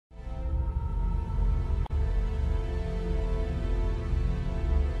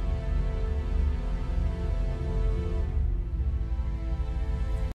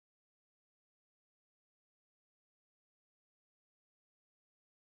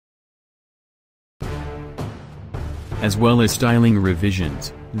As well as styling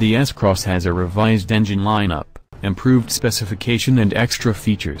revisions, the S Cross has a revised engine lineup, improved specification and extra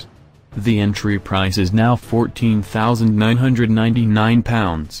features. The entry price is now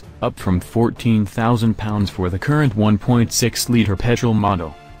 £14,999, up from £14,000 for the current 1.6-litre petrol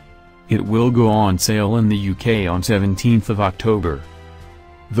model. It will go on sale in the UK on 17th of October.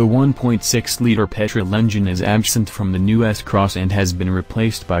 The 1.6-litre petrol engine is absent from the new S Cross and has been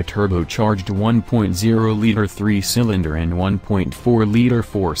replaced by turbocharged 1.0-litre 3-cylinder and 1.4-litre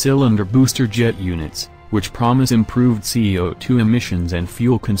 4-cylinder booster jet units, which promise improved CO2 emissions and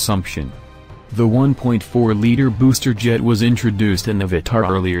fuel consumption. The 1.4-litre booster jet was introduced in the Vitara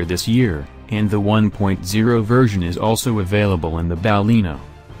earlier this year, and the 1.0 version is also available in the Baleno.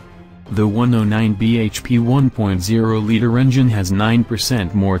 The 109 bhp 1.0-litre engine has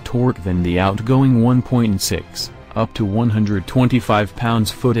 9% more torque than the outgoing 1.6, up to 125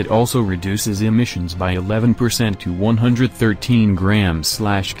 pounds-foot. It also reduces emissions by 11% to 113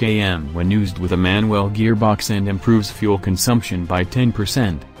 grams/km when used with a manual gearbox and improves fuel consumption by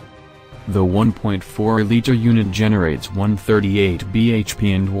 10%. The 1.4-litre unit generates 138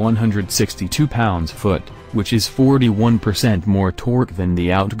 bhp and 162 pounds-foot, which is 41% more torque than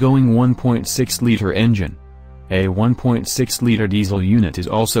the outgoing 1.6-litre engine. A 1.6-litre diesel unit is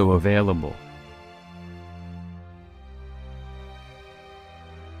also available.